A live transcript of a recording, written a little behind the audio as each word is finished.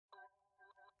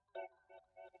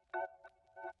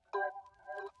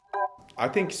I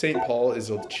think St. Paul is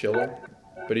a chiller,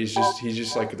 but he's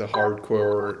just like the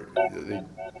hardcore.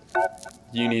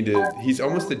 You need to. He's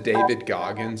almost the David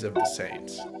Goggins of the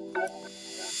Saints.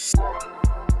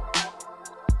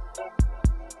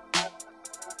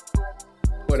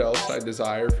 What else I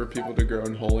desire for people to grow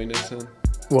in holiness in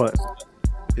What?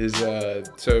 is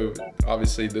so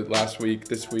obviously this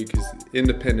week is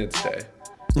Independence Day,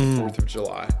 the Mm. 4th of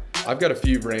July. I've got a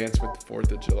few rants with the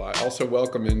 4th of July. Also,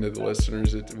 welcome into the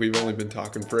listeners. We've only been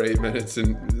talking for 8 minutes,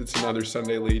 and it's another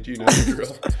Sunday lead. You know the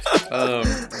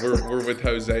drill. We're with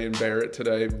Jose and Barrett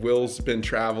today. Will's been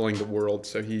traveling the world,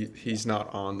 so he's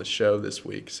not on the show this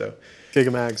week. So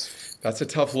Gigamags. that's a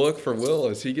tough look for Will.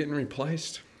 Is he getting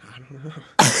replaced? I don't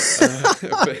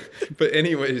know. But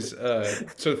anyways,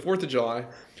 so the 4th of July,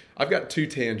 I've got two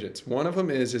tangents. One of them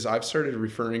is I've started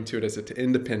referring to it as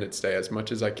Independence Day as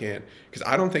much as I can because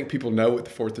I don't think people know what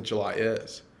the 4th of July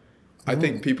is. I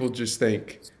think people just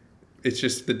think it's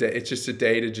just the day. It's just a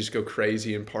day to just go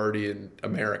crazy and party in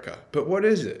America. But what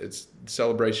is it? It's the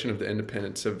celebration of the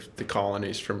independence of the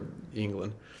colonies from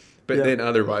England. But Yeah. then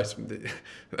otherwise,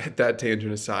 that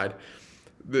tangent aside,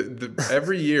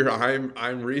 every year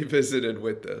I'm revisited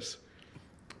with this,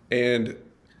 and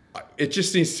it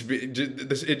just needs to be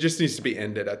it just needs to be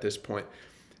ended at this point.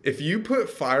 If you put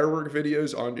firework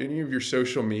videos on any of your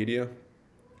social media,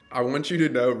 I want you to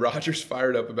know Roger's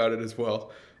fired up about it as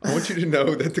well. I want you to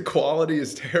know that the quality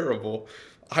is terrible.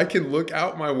 I can look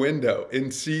out my window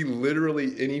and see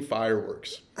literally any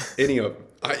fireworks, any of them.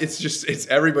 It's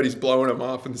everybody's blowing them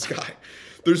off in the sky.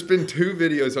 There's been two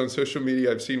videos on social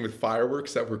media I've seen with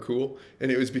fireworks that were cool,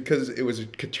 and it was because it was a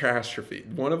catastrophe.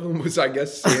 One of them was, I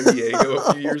guess, San Diego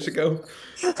a few years ago.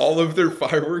 All of their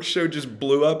fireworks show just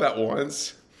blew up at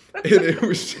once, and it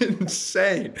was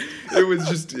insane. It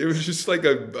was just like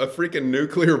a freaking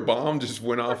nuclear bomb just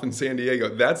went off in San Diego.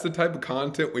 That's the type of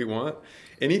content we want.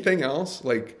 Anything else,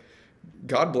 like,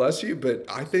 God bless you, but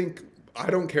I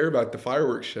don't care about the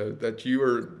fireworks show that you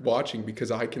are watching because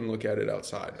I can look at it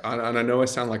outside. And I know I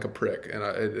sound like a prick and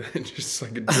I just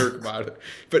like a jerk about it,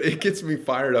 but it gets me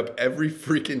fired up every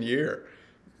freaking year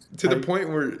to the point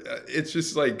where it's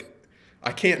just like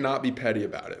I can't not be petty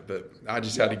about it, but I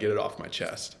just had to get it off my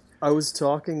chest. I was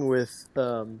talking with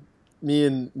me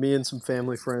and some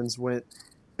family friends went.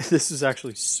 This is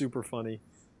actually super funny.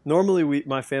 Normally,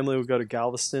 my family would go to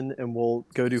Galveston and we'll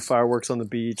go do fireworks on the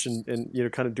beach and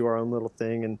kind of do our own little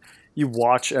thing and you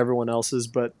watch everyone else's.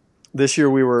 But this year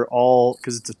we were all,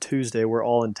 because it's a Tuesday, we're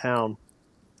all in town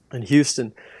in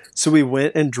Houston. So we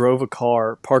went and drove a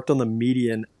car parked on the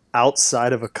median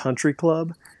outside of a country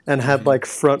club and had like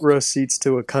front row seats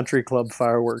to a country club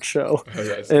fireworks show. Oh,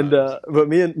 that's And nice. but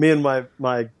me and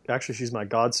my actually she's my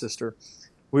god sister.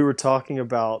 We were talking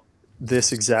about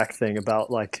this exact thing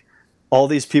about like all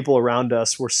these people around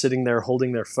us were sitting there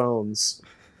holding their phones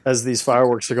as these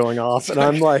fireworks are going off, and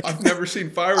I'm like, I've never seen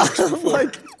fireworks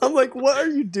before. I'm like, what are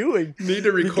you doing? Need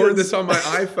to record Because- this on my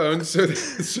iPhone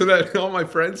so that all my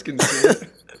friends can see it.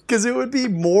 Because it would be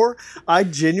more. I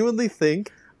genuinely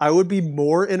think I would be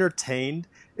more entertained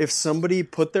if somebody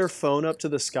put their phone up to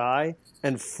the sky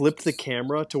and flipped the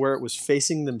camera to where it was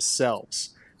facing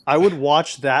themselves. I would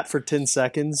watch that for 10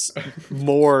 seconds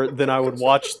more than I would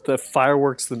watch the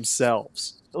fireworks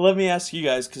themselves. Let me ask you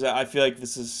guys, because I feel like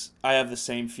I have the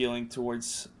same feeling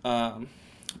towards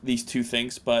these two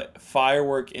things, but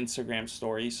firework Instagram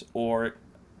stories or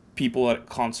people at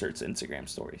concerts Instagram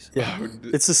stories. Yeah, Oh,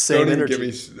 it's the same don't even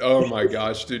energy. get me. Oh my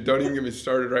gosh, dude! Don't even get me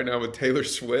started right now with Taylor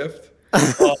Swift.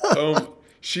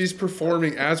 She's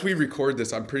performing as we record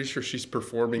this. I'm pretty sure she's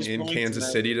performing in performing Kansas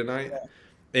tonight. City tonight,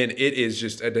 and it is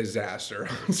just a disaster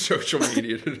on social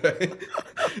media today.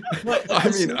 But I at the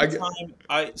mean, same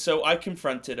time, I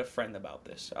confronted a friend about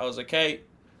this. I was like, hey,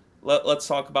 let's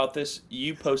talk about this.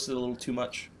 You posted a little too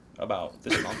much about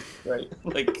this month, right?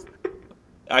 Like,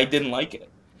 I didn't like it.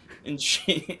 And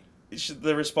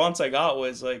the response I got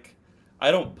was like, I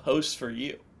don't post for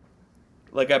you.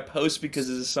 Like, I post because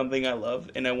this is something I love,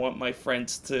 and I want my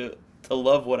friends to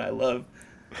love what I love.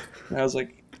 And I was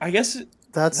like, I guess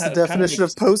That's the that kind of definition of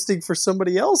makes- posting for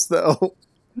somebody else, though.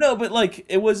 No, but like,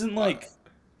 it wasn't like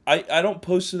I don't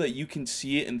post so that you can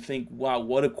see it and think, wow,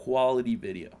 what a quality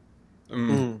video.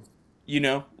 Mm, You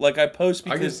know, like I post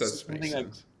I guess because it's that makes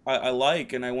something sense. I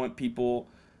like, and I want people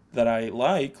that I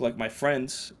like my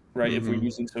friends, right? If we're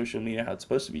using social media how it's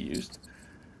supposed to be used,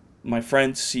 my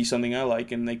friends see something I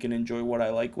like, and they can enjoy what I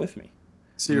like with me.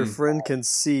 So your friend can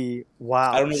see,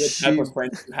 wow, I don't know what type she, of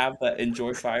friends you have that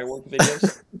enjoy firework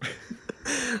videos.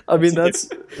 I mean, It's that's.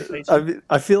 a different I mean,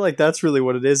 I feel like that's really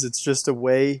what it is. It's just a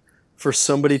way for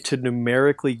somebody to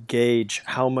numerically gauge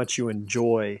how much you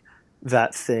enjoy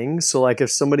that thing. So like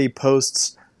if somebody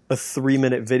posts a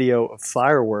 3-minute video of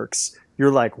fireworks,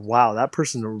 you're like, wow, that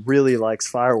person really likes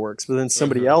fireworks. But then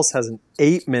somebody else has an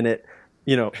 8-minute,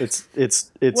 Well, it's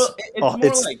more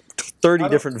it's like 30 I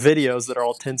don't. different videos that are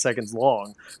all 10 seconds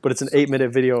long, but it's an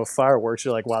 8-minute video of fireworks.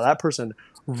 You're like, wow, that person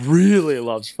really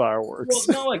loves Well, fireworks.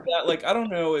 not like that. Like I don't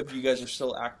know if you guys are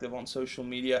still active on social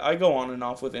media. I go on and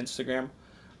off with Instagram,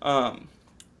 um,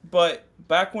 but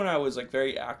back when I was like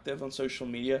very active on social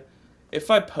media,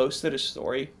 if I posted a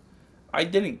story, I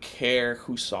didn't care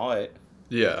who saw it.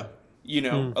 Yeah.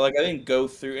 Hmm. Like I didn't go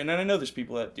through, and I know there's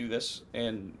people that do this,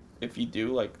 and if you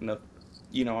do, like, no,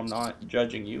 I'm not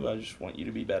judging you. I just want you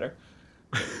to be better.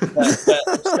 That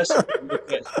obsessively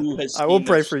look at who has I will seen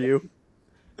their pray for story. you.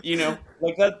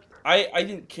 Like that. I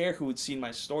didn't care who had seen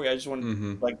my story. I just wanted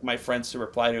Hmm. like my friends to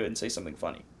reply to it and say something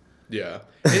funny. Yeah.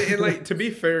 And like to be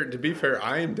fair,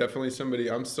 I am definitely somebody.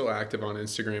 I'm still active on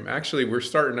Instagram. Actually, we're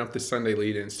starting up the Sunday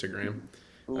Lead Instagram.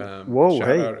 Ooh. Whoa, Shout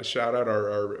hey. out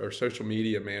our social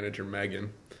media manager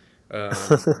Megan.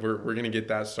 We're gonna get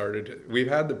that started. We've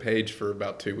had the page for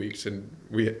about 2 weeks and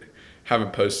we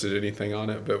haven't posted anything on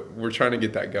it, but we're trying to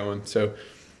get that going. So,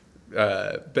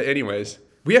 but anyways,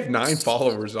 we have 9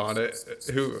 followers on it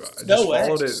who just No way.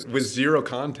 followed it with zero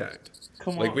contact.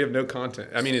 Come Like we on. have no content.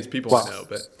 I mean, it's people I Wow. know,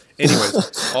 but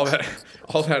anyways, all that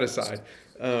all that aside,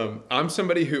 I'm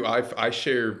somebody who I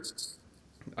shared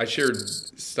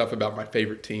stuff about my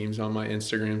favorite teams on my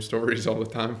Instagram stories all the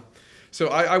time. So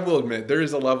I will admit there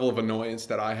is a level of annoyance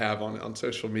that I have on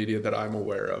social media that I'm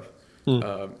aware of. Hmm. You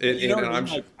know And what I I'm,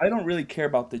 mean? Like I don't really care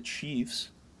about the Chiefs,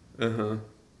 uh-huh,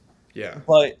 yeah,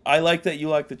 but I like that you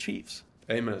like the Chiefs.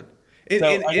 amen. So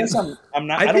I guess I'm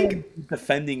not. I I don't want think to keep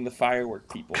defending the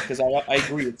firework people because I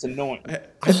agree it's annoying.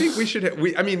 I think we should.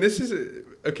 I mean, this is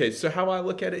okay. So how I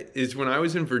look at it is when I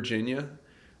was in Virginia,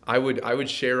 I would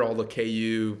share all the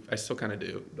KU. I still kind of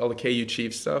do all the KU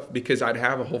Chiefs stuff because I'd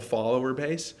have a whole follower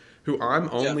base who I'm Yeah.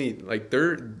 only like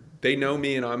they know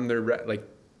me and I'm their like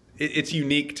it's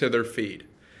unique to their feed.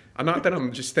 I'm not that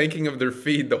I'm just thinking of their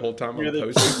feed the whole time You're I'm the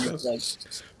posting KU stuff.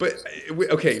 plug. But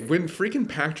okay, when freaking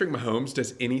Patrick Mahomes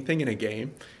does anything in a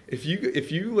game, if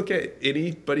you look at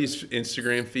anybody's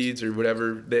Instagram feeds or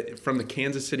whatever that from the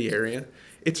Kansas City area,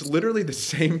 it's literally the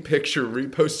same picture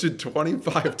reposted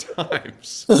 25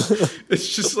 times.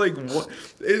 It's just like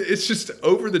it's just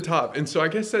over the top. And so I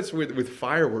guess that's with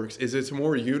fireworks is it's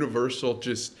more universal,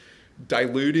 just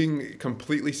diluting,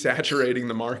 completely saturating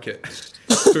the market.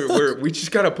 So we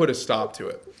just got to put a stop to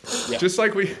it. Yeah. Just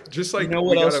You like know we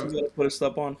what else gotta. we gotta put a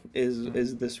stop on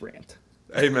is this rant.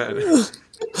 Amen.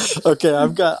 Okay,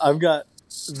 I've got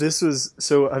this was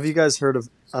so have you guys heard of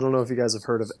I don't know if you guys have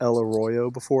heard of El Arroyo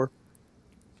before.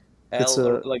 It's L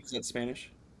or a like is that Spanish?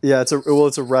 yeah, it's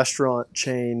a restaurant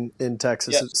chain in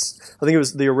Texas. Yes. I think it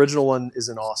was the original one is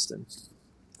in Austin.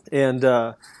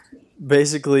 And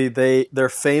basically they're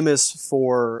famous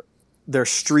for their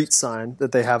street sign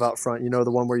that they have out front,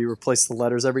 the one where you replace the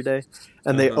letters every day,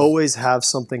 and they Uh-huh. always have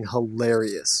something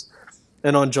hilarious.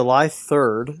 And on July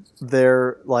 3rd,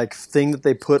 their like thing that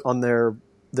they put on their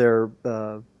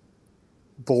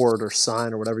board or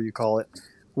sign or whatever you call it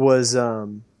was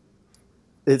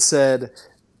it said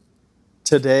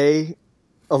today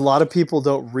a lot of people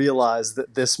don't realize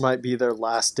that this might be their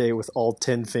last day with all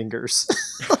 10 fingers.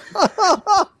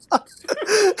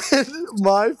 And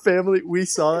my family, we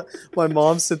saw it. My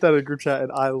mom sent that in a group chat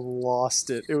and I lost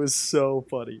it. It was so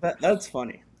funny. That's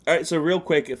funny. All right, so real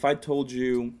quick, if I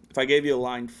gave you a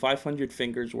line, 500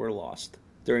 fingers were lost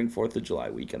during 4th of July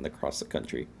weekend across the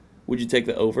country, would you take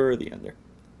the over or the under?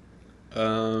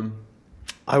 Um,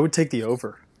 I would take the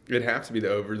over. it'd have to be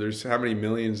the over. There's how many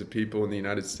millions of people in the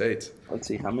United States? Let's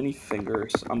see, how many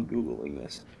fingers? I'm Googling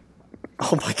this.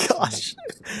 Oh my gosh.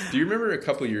 Do you remember a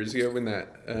couple years ago when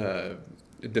that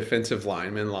defensive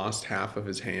lineman lost half of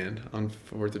his hand on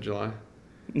 4th of July?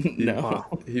 No.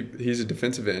 Wow. He's a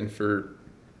defensive end for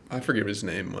I forget what his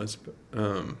name was, but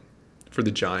for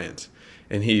the Giants,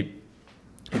 and he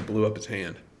blew up his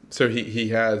hand. So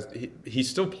he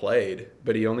still played,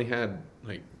 but he only had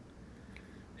like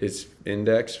his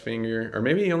index finger, or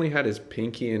maybe he only had his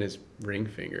pinky and his ring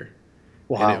finger.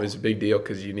 Wow. And it was a big deal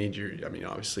because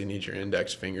obviously you need your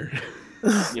index finger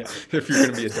Yeah. if you're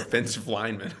going to be a defensive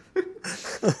lineman.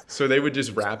 So they would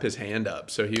just wrap his hand up,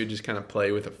 so he would just kind of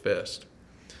play with a fist.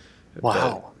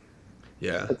 Wow. But,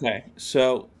 yeah. Okay,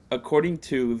 so according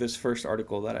to this first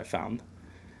article that I found,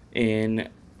 when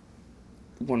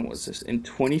was this? In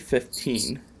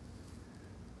 2015,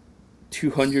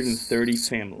 230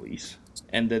 families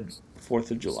ended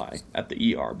 4th of July at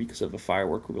the ER because of a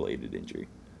firework related injury.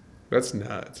 That's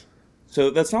nuts. So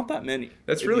that's not that many.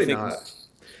 That's if you really think about not. it.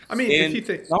 I mean, if And you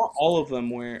think, not all of them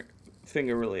were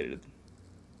finger related.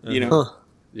 You Uh-huh. know, Huh.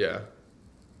 Yeah,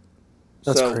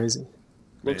 That's so crazy.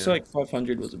 looks man, like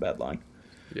 500 was a bad line.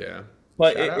 yeah.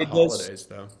 But Shout it, out it does holidays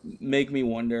though. make me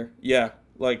wonder. Yeah,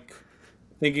 like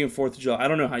thinking of Fourth of July. I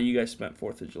don't know how you guys spent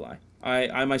Fourth of July.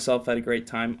 I myself had a great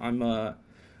time. I'm a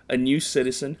new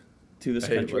citizen to this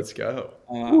Hey, country. let's go.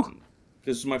 Woo.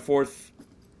 This is my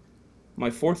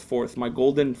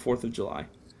golden Fourth of July.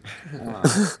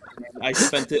 I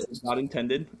spent it as not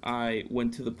intended. I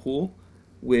went to the pool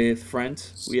with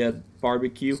friends. We had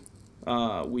barbecue.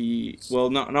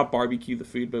 Not barbecue the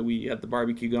food, but we had the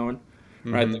barbecue going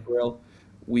right at the Mm-hmm. grill.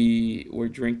 We were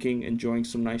drinking, enjoying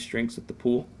some nice drinks at the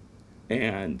pool,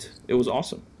 and it was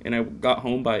awesome. And I got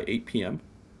home by 8 p.m.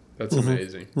 That's Hmm.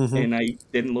 amazing. Hmm. and I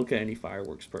didn't look at any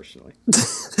fireworks personally.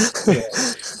 So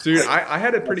Dude, I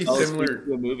had a I pretty fell asleep similar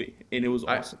to a movie, and it was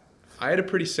I awesome. I had a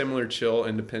pretty similar chill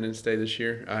Independence Day this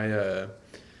year.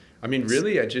 I mean,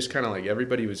 really, I just kind of like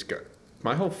everybody was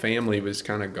my whole family was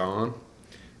kind of gone,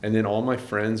 and then all my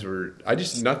friends were. I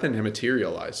just nothing had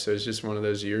materialized, so it's just one of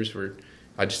those years where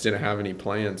I just didn't have any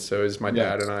plans. So it was my Yeah.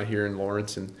 dad and I here in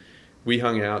Lawrence, and we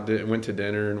hung out, went to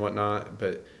dinner and whatnot.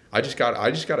 But I just got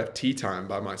a tea time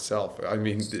by myself. I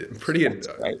mean, pretty. That's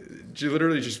right.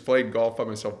 Literally just played golf by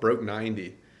myself. Broke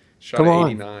 90, shot Come a on.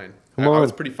 89. Come I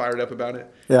was on. pretty fired up about it.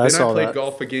 Yeah, I Then I saw played that.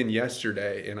 golf again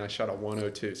yesterday, and I shot a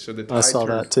 102. So the I tide saw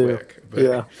turned that too. quick. But,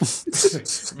 Yeah.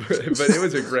 but it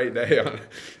was a great day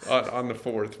on the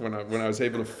 4th when I was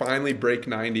able to finally break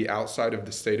 90 outside of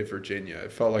the state of Virginia.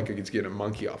 It felt like I was getting a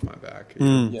monkey off my back.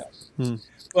 Mm. Yeah. Mm.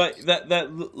 But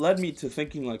that led me to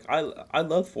thinking like I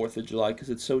love Fourth of July because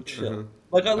it's so chill. Uh-huh.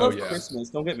 Like I Oh love yeah. Christmas.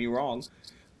 Don't get me wrong,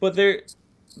 but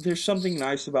there's something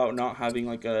nice about not having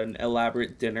like an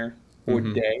elaborate dinner or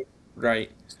Mm-hmm. day,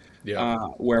 right? Yeah.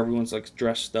 Where everyone's like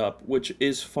dressed up, which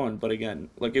is fun. But again,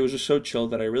 like it was just so chill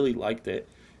that I really liked it,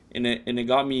 and it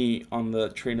got me on the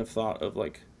train of thought of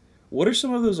like, what are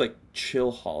some of those like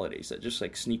chill holidays that just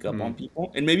like sneak up on Mm.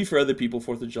 people? And maybe for other people,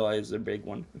 Fourth of July is their big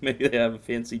one. Maybe they have a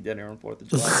fancy dinner on Fourth of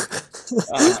July.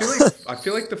 I Uh, feel like I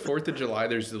feel like the 4th of July.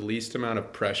 There's the least amount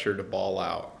of pressure to ball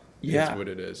out. Is yeah, what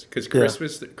it is. Because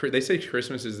Yeah. they say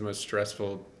Christmas is the most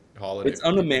stressful holiday it's for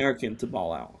people. un-American to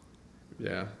ball out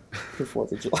Yeah. for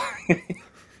Fourth of July.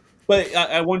 But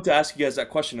I wanted to ask you guys that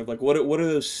question of like, what are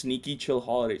those sneaky chill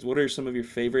holidays? What are some of your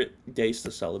favorite days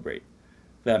to celebrate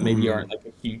that maybe Mm. aren't like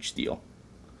a huge deal?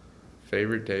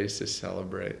 Favorite days to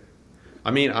celebrate. I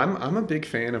mean, I'm a big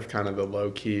fan of kind of the low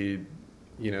key,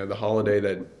 the holiday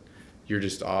that you're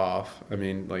just off. I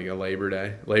mean, like a Labor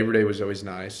Day. Labor Day was always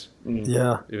nice. Mm,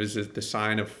 Yeah. It was the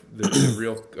sign of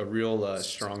a real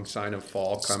strong sign of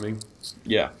fall coming.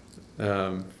 yeah,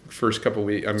 First couple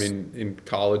weeks, I mean, in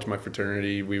college, my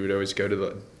fraternity, we would always go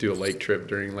to do a lake trip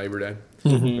during Labor Day,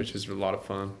 Mhm. which is a lot of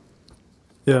fun.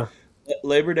 Yeah.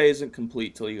 Labor Day isn't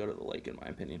complete till you go to the lake, in my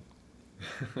opinion.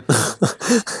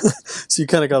 So you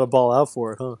kind of got a ball out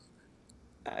for it, huh?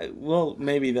 Well,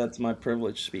 maybe that's my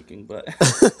privilege speaking, but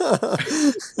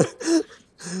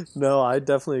No, I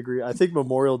definitely agree. I think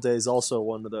Memorial Day is also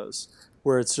one of those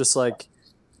where it's just like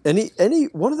any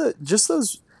one of the just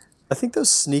those. I think those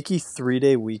sneaky 3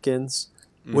 day weekends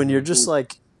when you're Hmm. just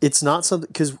like it's not something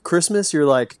because Christmas you're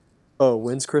like, oh,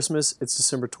 when's Christmas? It's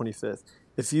December 25th.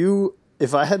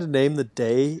 If I had to name the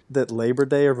day that Labor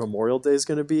Day or Memorial Day is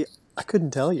going to be, I couldn't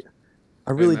tell you.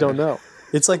 I really don't know.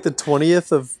 It's like the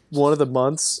 20th of one of the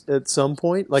months at some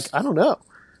point. Like I don't know,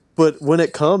 but when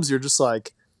it comes, you're just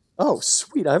like, oh,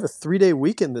 sweet! I have a 3 day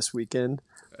weekend this weekend,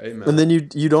 Amen. and then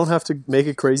you don't have to make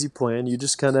a crazy plan. You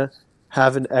just kind of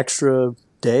have an extra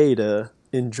day to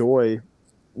enjoy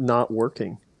not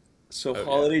working. so Oh, yeah.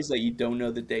 holidays that you don't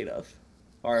know the date of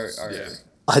are Yeah.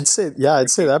 I'd say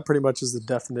that pretty much is the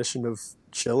definition of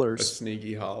A chillers.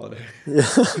 sneaky holiday. Yeah.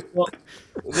 well.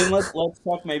 Then let's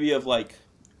talk maybe of like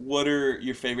what are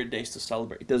your favorite days to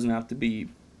celebrate? It doesn't have to be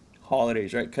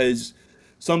holidays, right? Because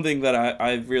something that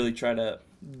I've really tried to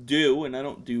do, and I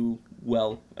don't do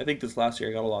well. I think this last year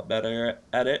I got a lot better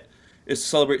at it. Is to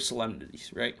celebrate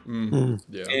solemnities, right? Mm.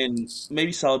 Yeah. And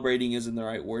maybe celebrating isn't the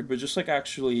right word, but just like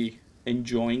actually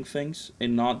enjoying things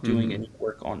and not doing Mhm. any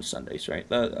work on Sundays, right?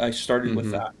 That I started with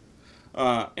Mhm.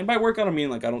 that. And by work, I don't mean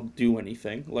like I don't do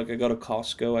anything. Like I go to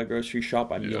Costco, I grocery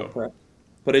shop, I meal Yeah. prep.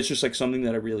 But it's just like something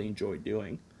that I really enjoy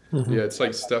doing. Mhm. Yeah, it's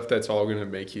like stuff that's all going to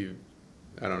make you,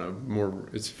 I don't know,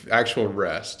 it's actual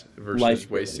rest versus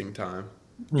Life-giving. wasting time.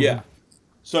 Yeah.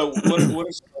 So what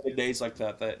are some other days like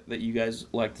that you guys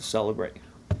like to celebrate?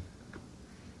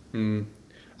 Mm.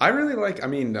 I really like, I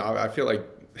mean, I feel like,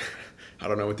 I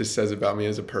don't know what this says about me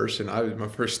as a person. My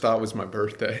first thought was my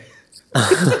birthday.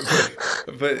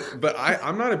 but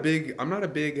I'm not a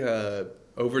big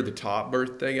over the top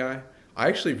birthday guy. I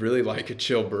actually really like a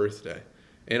chill birthday,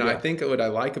 and I Yeah. think what I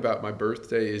like about my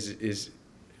birthday is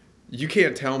you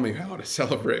can't tell me how to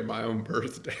celebrate my own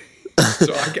birthday.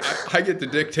 So I get to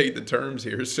dictate the terms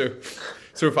here. So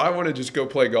if I want to just go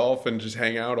play golf and just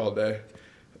hang out all day,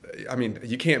 I mean,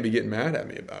 you can't be getting mad at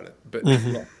me about it. But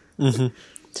Yeah. Hmm.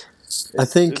 I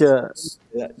think Yeah.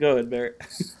 Go ahead, Barrett.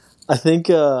 I think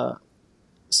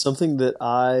something that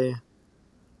I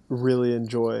really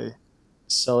enjoy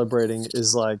celebrating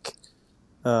is like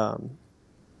um,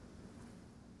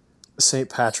 St.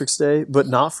 Patrick's Day, but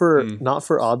not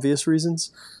for obvious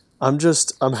reasons. I'm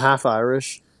half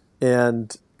Irish,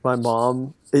 and my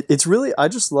mom. It's really I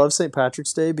just love St.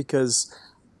 Patrick's Day because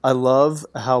I love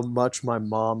how much my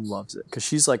mom loves it because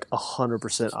she's like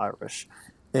 100% Irish,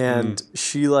 and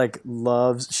she like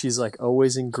loves. She's like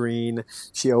always in green.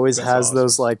 She always that's has awesome.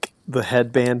 those like the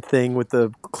headband thing with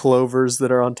the clovers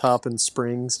that are on top and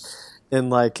springs, and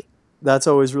like that's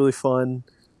always really fun.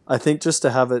 I think just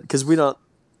to have it because we don't,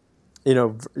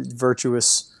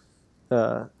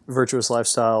 virtuous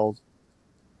lifestyle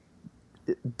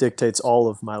dictates all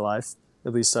of my life.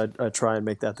 At least I try and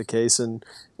make that the case. And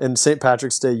St.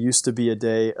 Patrick's Day used to be a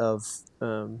day of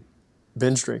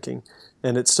binge drinking,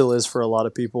 and it still is for a lot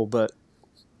of people. But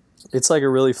it's like a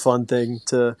really fun thing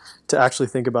to actually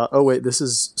think about. Oh wait, this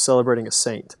is celebrating a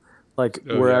saint. Like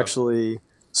Oh we're yeah. actually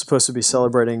supposed to be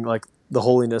celebrating like the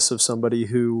holiness of somebody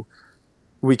who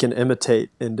we can imitate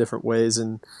in different ways.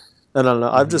 And I don't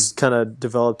know. I've Hmm. just kind of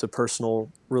developed a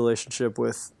personal relationship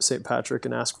with St. Patrick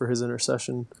and ask for his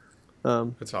intercession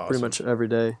That's pretty awesome. much every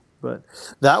day. But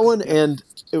that one, Yeah. and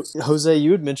Jose,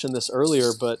 you had mentioned this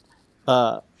earlier, but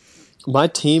uh, my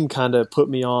team kind of put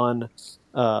me on,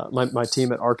 my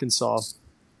team at Arkansas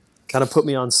kind of put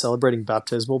me on celebrating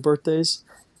baptismal birthdays.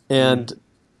 Mm. And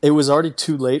it was already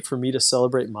too late for me to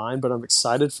celebrate mine, but I'm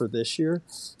excited for this year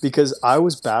because I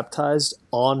was baptized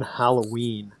on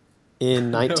Halloween in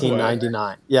No way.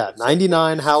 1999. Yeah,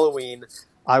 99 Halloween.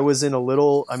 I was in a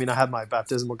little, I mean, I had my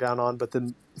baptismal gown on, but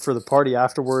then for the party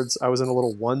afterwards, I was in a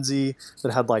little onesie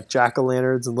that had like jack o'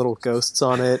 lanterns and little ghosts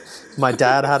on it. My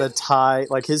dad had a tie,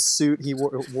 like his suit, he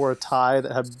wore a tie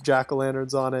that had jack o'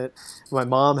 lanterns on it. My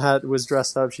mom was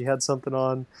dressed up. She had something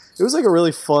on. It was like a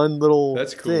really fun little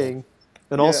That's cool. thing,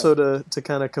 and Yeah. also to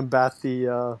kind of combat the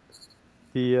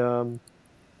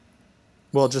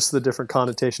well, just the different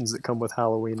connotations that come with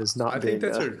Halloween is I not think being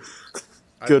that's a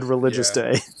I, good religious yeah.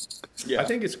 day. I Yeah.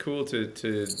 think it's cool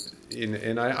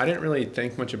and I didn't really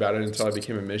think much about it until I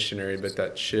became a missionary, but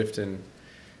that shift in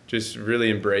just really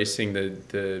embracing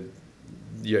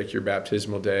like your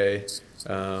baptismal day,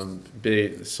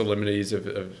 big solemnities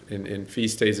in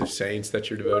feast days of saints that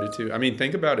you're devoted to. I mean,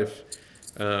 think about if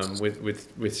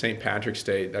with St. Patrick's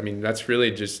Day. I mean, that's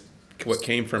really just what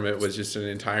came from it was just an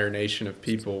entire nation of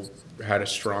people had a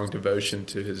strong devotion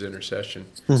to his intercession,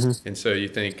 Hmm. and so you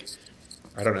think,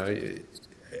 I don't know,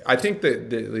 I think that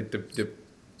the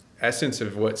essence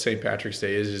of what St. Patrick's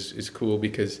Day is cool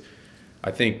because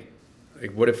I think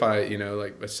like what if I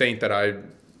like a saint that I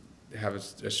have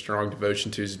a strong devotion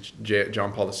to is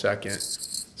John Paul II.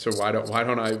 So why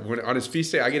don't I on his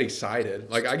feast day I get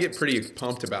excited, like I get pretty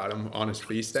pumped about him on his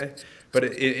feast day, but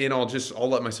and I'll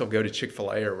let myself go to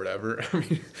Chick-fil-A or whatever. I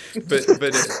mean,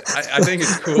 I think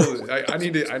it's cool. I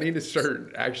need to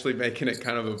start actually making it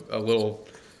kind of a little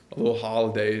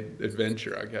holiday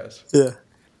adventure, I guess. Yeah,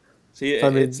 See, I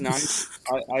it's mean, nice.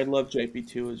 I love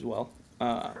JP2 as well.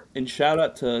 And shout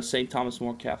out to St. Thomas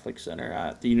More Catholic Center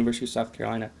at the University of South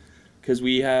Carolina, because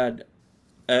we had,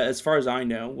 as far as I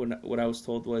know, what I was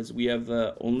told was we have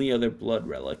the only other blood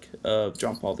relic of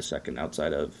John Paul II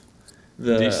outside of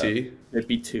the DC?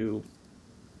 JP2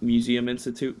 Museum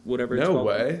Institute, whatever it's No called.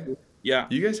 way. Yeah,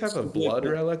 You guys have a it's really blood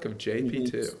cool. relic of hmm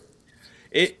JP2.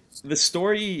 the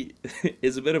story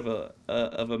is a bit of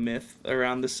a myth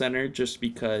around the center, just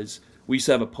because we used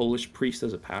to have a Polish priest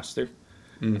as a pastor,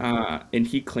 Mm. and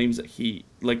he claims that he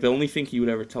like the only thing he would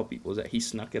ever tell people is that he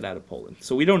snuck it out of Poland.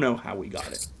 So we don't know how we got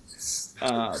it,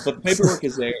 but the paperwork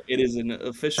is there. It is an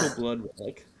official blood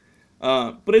relic,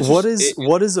 but it's what just is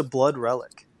what is a blood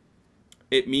relic?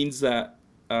 it means that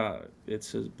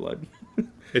it's his blood.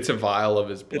 It's a vial of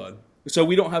his It's, blood. so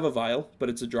we don't have a vial, but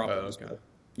it's a Oh, drop of his okay. blood.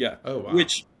 Yeah, Oh, wow.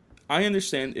 which I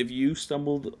understand if you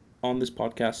stumbled on this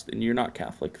podcast and you're not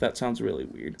Catholic, that sounds really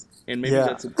weird, and maybe Yeah.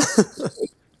 that's a.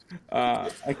 I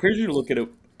encourage you to look it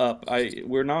up.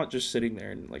 We're not just sitting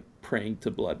there and like praying to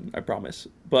blood. I promise,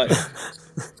 but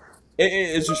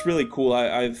it's just really cool.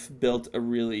 I've built a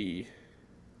really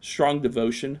strong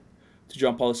devotion to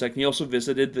John Paul II. He also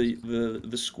visited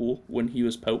the school when he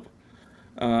was Pope.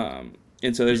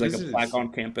 And so there's He like a visited. plaque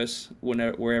on campus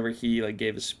wherever he like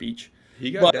gave a speech.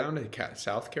 He got But down to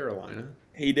South Carolina.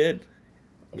 he did.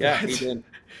 Yeah, he What? did.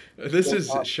 This Go is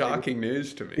Hawks, baby. shocking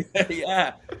news to me.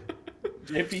 Yeah.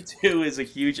 JP2 is a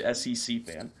huge SEC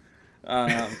fan.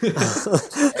 And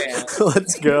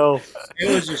Let's go.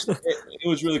 it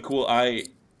was really cool.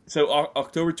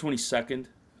 October 22nd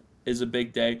is a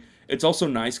big day. It's also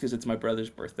nice because it's my brother's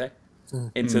birthday.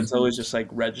 And so it's always just like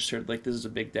registered, like this is a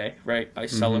big day, right? I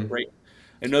celebrate.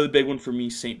 Another big one for me,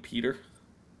 St. Peter.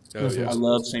 Oh yeah. I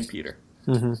love St. Peter.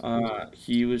 Mm-hmm.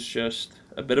 He was just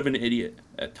a bit of an idiot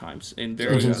at times and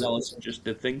very zealous and just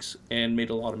did things and made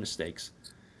a lot of mistakes.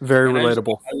 Very And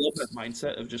relatable. I love that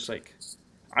mindset of just like,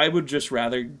 I would just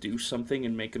rather do something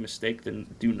and make a mistake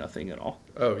than do nothing at all.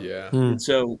 Oh yeah. And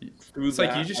so through It's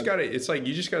that, like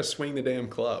you just gotta swing the damn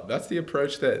club. That's the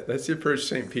approach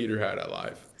St. Peter had at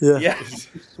life. Yeah,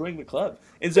 swing the club.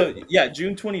 And so, yeah,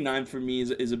 June 29th for me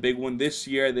is a big one. This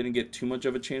year, I didn't get too much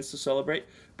of a chance to celebrate,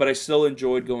 but I still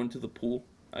enjoyed going to the pool.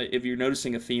 If you're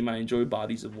noticing a theme, I enjoy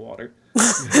bodies of water.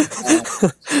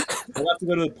 I got to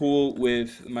go to the pool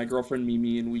with my girlfriend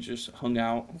Mimi, and we just hung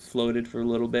out, floated for a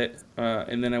little bit,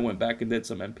 and then I went back and did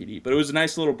some MPD. But it was a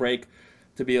nice little break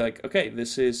to be like, okay,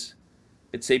 it's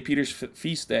St. Peter's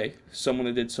feast day, someone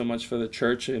that did so much for the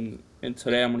church, and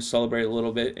today I'm going to celebrate a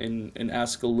little bit and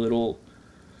ask a little,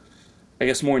 I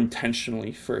guess, more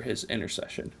intentionally for his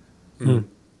intercession.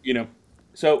 You know,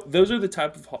 so those are the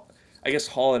type of, I guess,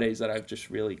 holidays that I've just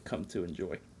really come to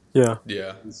enjoy. Yeah.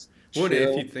 Yeah. Chill, What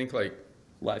if you think like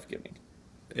life-giving.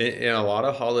 in a lot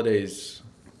of holidays,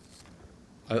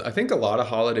 I think a lot of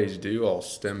holidays do all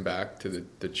stem back to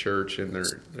the church and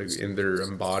their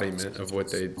embodiment of what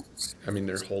their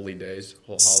holy days,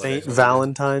 whole Saint holidays.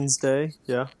 Valentine's Day.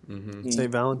 Yeah. Mm-hmm.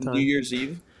 Saint Valentine. New Year's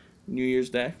Eve, New Year's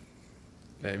Day.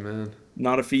 Amen.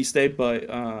 Not a feast day, but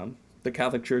the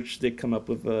Catholic Church did come up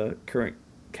with a current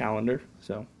calendar.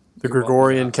 So The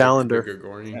Gregorian The calendar.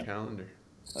 Gregorian calendar.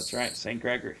 that's right, St.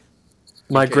 Gregory.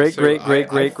 My Okay, great so great great I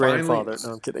great finally- grandfather.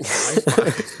 No, I'm kidding.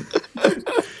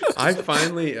 I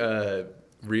finally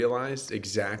realized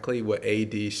exactly what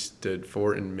AD stood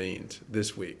for and means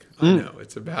this week. I know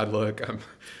it's a bad look. I'm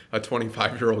a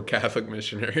 25-year-old Catholic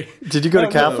missionary. Did you go to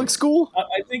No, Catholic school?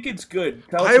 I think it's good.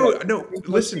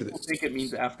 Listen to People this. think it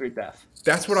means after death.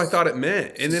 That's what I thought it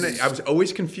meant. And then I was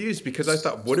always confused because I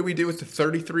thought, what do we do with the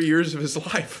 33 years of his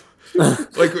life?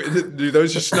 Like, do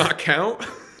those just not count?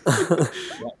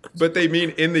 But they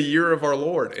mean in the year of our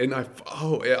Lord. And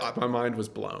my mind was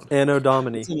blown. Anno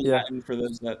Domini. It's in Yeah. Latin for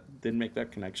those that didn't make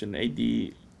that connection.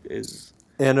 AD is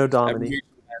Anno every Domini. year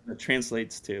that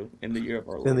translates to in the year of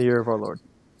our Lord. In the year of our Lord.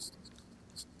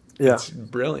 Yeah. It's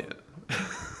brilliant.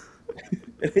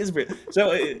 It is weird.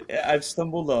 So I've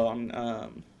stumbled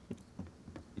on,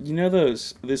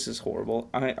 this is horrible.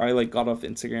 I like got off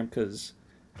Instagram because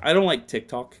I don't like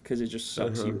TikTok because it just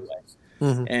sucks you away.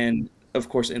 Mhm. And of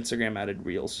course, Instagram added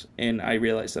Reels, and I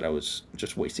realized that I was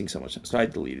just wasting so much time, so I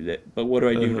deleted it. But what do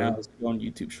I do now is go on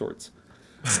YouTube Shorts.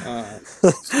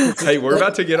 Hey, we're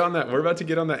about to get on that. We're about to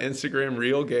get on that Instagram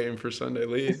reel game for Sunday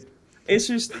Lead. It's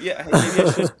just, yeah, maybe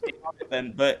I should take on it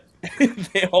then, but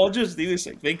they all just do the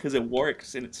same thing because it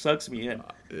works, and it sucks me in.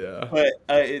 Yeah. But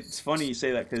it's funny you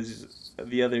say that because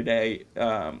the other day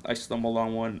I stumbled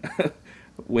on one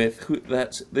with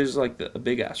there's like a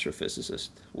big astrophysicist.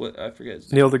 What I forget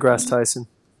his name. Neil deGrasse Tyson.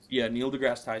 Yeah, Neil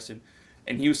deGrasse Tyson,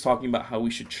 and he was talking about how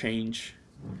we should change.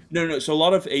 No. So a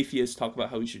lot of atheists talk about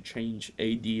how we should change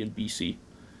AD and BC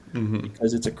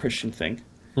because it's a Christian thing,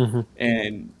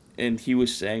 and he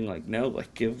was saying like no,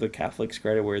 like give the Catholics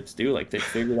credit where it's due. Like they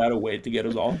figured out a way to get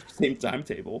us all on the same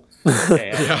timetable, and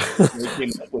they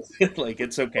came up with it. Like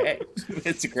it's okay,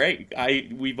 it's great.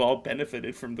 We've all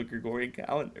benefited from the Gregorian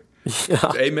calendar.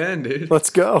 Yeah. Amen, dude. Let's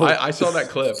go. I saw that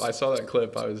clip. I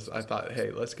thought,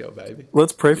 hey, let's go, baby.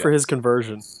 Let's pray for his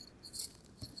conversion.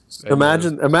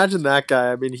 Amen. Imagine that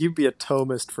guy. I mean, he'd be a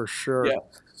Thomist for sure.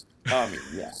 Yeah,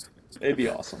 yeah, it'd be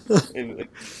awesome.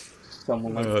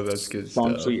 Someone like That's good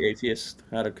staunchly stuff. atheist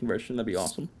had a conversion, that'd be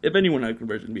awesome. If anyone had a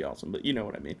conversion, it'd be awesome. But you know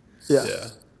what I mean. Yeah.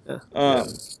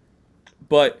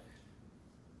 But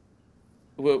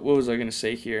what was I gonna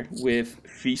say here with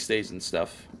feast days and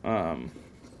stuff? Aiden,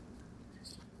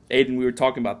 we were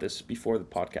talking about this before the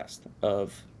podcast.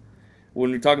 Of when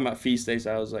we were talking about feast days,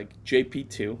 I was like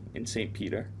JP2 and St.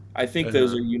 Peter. I think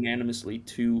those are unanimously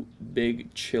two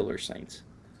big chiller saints.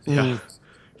 Yeah.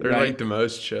 They're Right? like the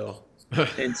most chill.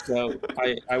 And so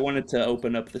I wanted to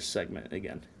open up this segment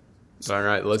again. All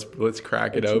right, let's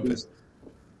crack it open.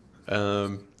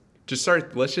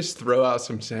 Let's just throw out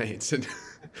some saints and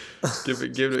give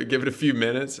it a few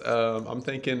minutes. I'm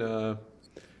thinking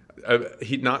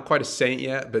He's not quite a saint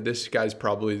yet, but this guy's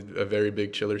probably a very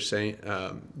big chiller saint.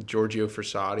 Giorgio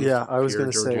Frassati. Yeah, I was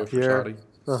going to say Pierre. Frassati.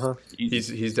 Uh-huh.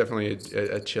 He's definitely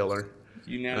a chiller.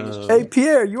 Hey,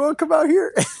 Pierre, you want to come out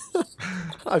here?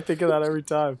 I think of that every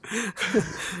time.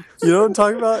 You know what I'm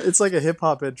talking about? It's like a hip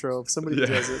hop intro. If somebody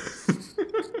does it.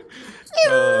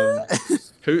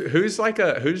 Who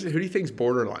do you think's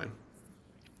borderline?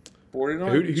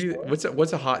 Borderline.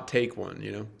 What's a hot take one?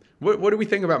 You know, what do we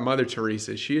think about Mother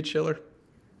Teresa? Is she a chiller?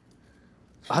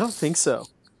 I don't think so.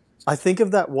 I think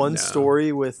of that one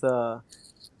story with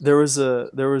there was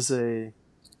a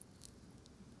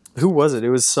who was it? It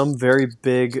was some very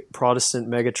big Protestant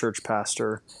megachurch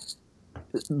pastor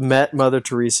met Mother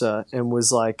Teresa and was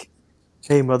like,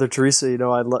 "Hey, Mother Teresa, you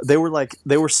know, they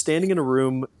were standing in a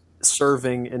room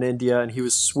serving in India, and he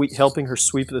was helping her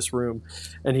sweep this room,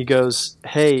 and he goes,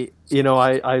 "Hey, you know,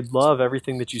 I love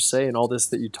everything that you say and all this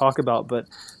that you talk about, but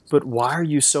why are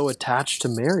you so attached to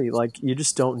Mary? Like, you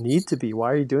just don't need to be.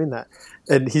 Why are you doing that?"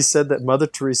 And he said that Mother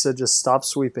Teresa just stopped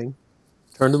sweeping,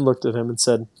 turned and looked at him and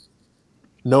said,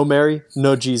 "No Mary,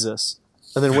 no Jesus,"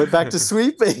 and then went back to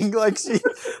sweeping. Like,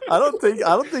 I don't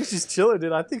think she's chilling,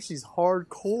 dude. I think she's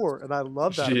hardcore, and I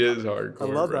love that. She is hardcore. I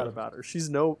love that about her. She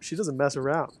doesn't mess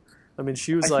around. I mean,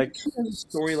 she was like, she has a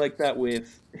story like that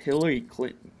with Hillary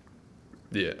Clinton.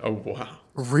 Yeah. Oh wow.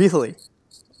 Really?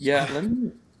 Yeah.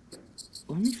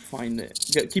 Let me find it.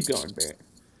 Keep going, Barrett.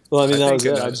 Well, I mean, that was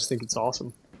it. I just think it's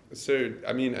awesome. So,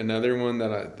 I mean, another one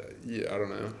that I don't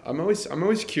know. I'm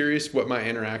always curious what my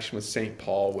interaction with St.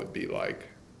 Paul would be like.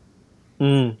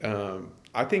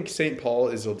 I think St. Paul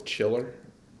is a chiller,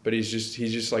 but he's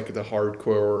just like the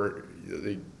hardcore.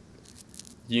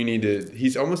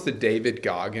 He's almost the David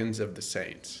Goggins of the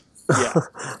Saints. Yeah.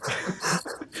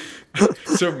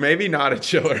 So maybe not a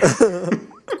chiller.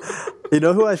 You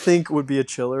know who I think would be a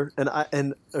chiller?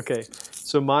 Okay,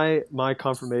 so my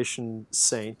confirmation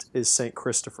saint is Saint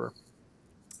Christopher.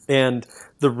 And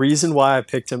the reason why I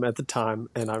picked him at the time,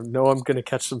 and I know I'm going to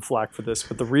catch some flack for this,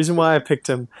 but the reason why I picked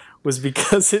him was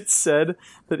because it said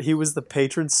that he was the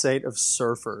patron saint of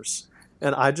surfers.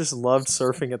 And I just loved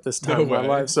surfing at this time of my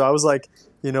life. So I was like,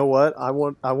 you know what? I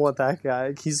want that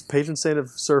guy. He's patron saint of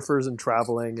surfers and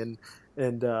traveling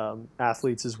and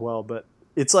athletes as well. But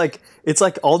it's like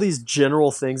all these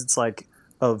general things. It's like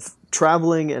of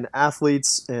traveling and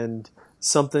athletes and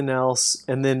something else,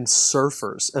 and then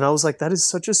surfers. And I was like, that is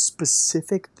such a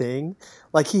specific thing.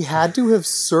 Like, he had to have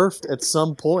surfed at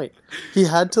some point. He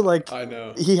had to I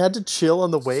know. He had to chill on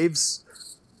the waves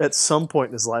at some point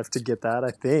in his life to get that,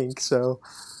 I think. So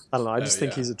I don't know. I just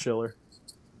think he's a chiller.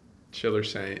 Chiller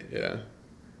saint, yeah.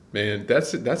 Man,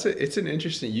 it's an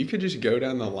interesting. You could just go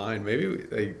down the line.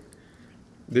 Maybe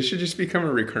this should just become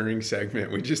a recurring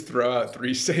segment. We just throw out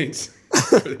 3 saints,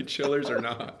 whether they chillers or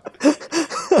not.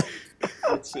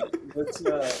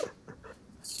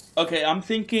 Okay, I'm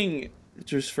thinking,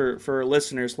 just for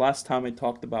listeners, last time I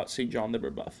talked about St. John the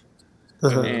Brebeuf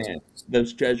and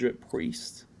those Jesuit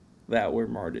priests that were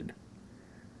martyred.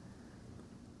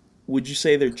 Would you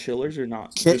say they're chillers or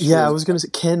not? I was going to say,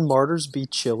 can martyrs be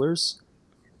chillers?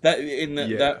 That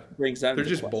brings that. They're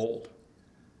just question. Bold.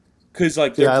 Because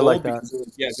they're bold. Like that.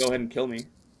 Go ahead and kill me.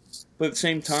 But at the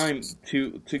same time,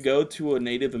 to go to a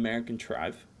Native American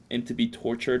tribe and to be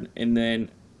tortured and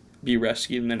then be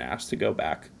rescued and then asked to go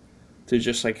back to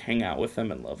just hang out with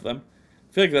them and love them.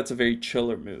 I feel like that's a very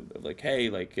chiller move of hey,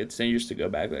 it's dangerous to go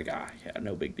back.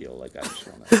 No big deal. I just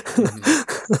want to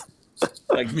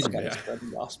spread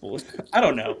the gospel. I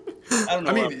don't know. I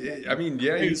mean,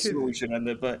 yeah, you could. We should end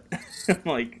it, but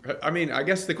I mean, I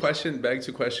guess the question begs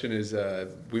the question is,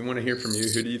 we want to hear from you.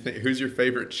 Who do you think? Who's your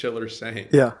favorite chiller saint?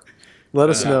 Yeah, let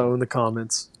us know in the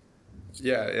comments.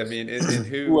 Yeah, I mean, and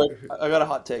who? I got a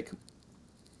hot take.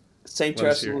 Saint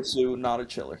Teresa of Lisieux, not a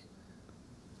chiller.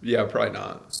 Yeah, probably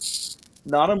not.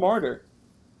 Not a martyr.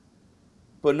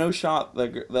 But no shot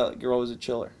that girl was a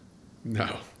chiller.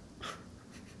 No.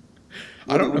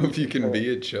 I don't know if you can be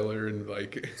a chiller and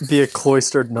be a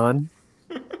cloistered nun.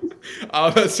 Oh,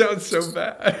 that sounds so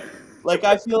bad.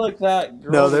 I feel like that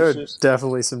girl. No, there are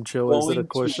definitely some chillers that are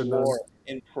cloistered nuns.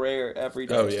 In prayer every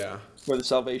day. Oh yeah. For the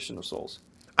salvation of souls.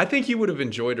 I think he would have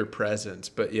enjoyed her presence,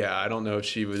 but yeah, I don't know if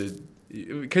she would.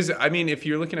 Because I mean, if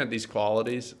you're looking at these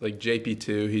qualities, like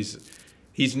JP2,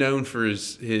 he's known for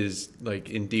his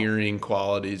endearing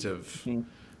qualities of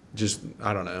just,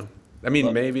 I don't know. I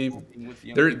mean, maybe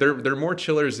they're more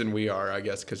chillers than we are, I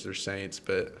guess, because they're saints,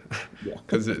 but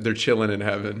because they're chilling in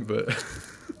heaven. But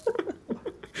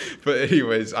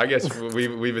anyways, I guess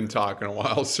we've been talking a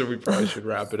while, so we probably should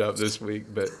wrap it up this week.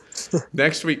 But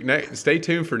next week, stay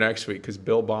tuned for next week because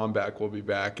Bill Bomback will be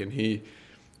back, and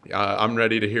I'm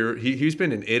ready to hear. He's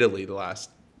been in Italy the last.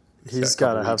 He's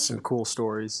got to have some cool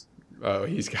stories. Oh,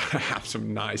 he's got to have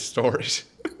some nice stories.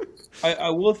 I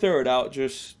will throw it out,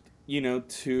 just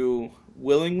to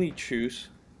willingly choose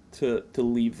to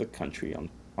leave the country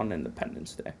on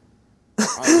Independence Day.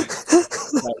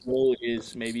 That really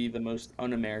is maybe the most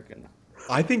un-American.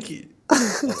 I think he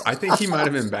might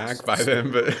have been back by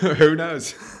then, but who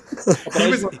knows?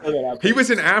 He was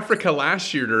in Africa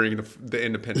last year during the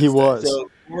Independence Day. He was. So,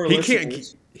 he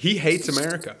can't. He hates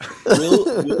America.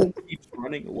 Will keeps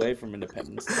running away from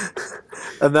Independence Day.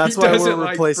 And that's why we're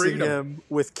like replacing him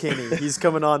with Kenny. He's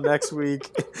coming on next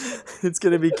week. It's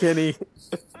going to be Kenny.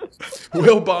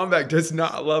 Will Bombeck does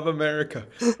not love America.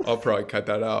 I'll probably cut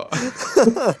that out.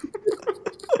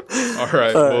 All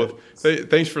right. Well,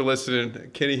 thanks for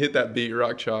listening. Kenny, hit that beat,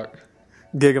 Rock Chalk.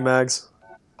 Gigamags.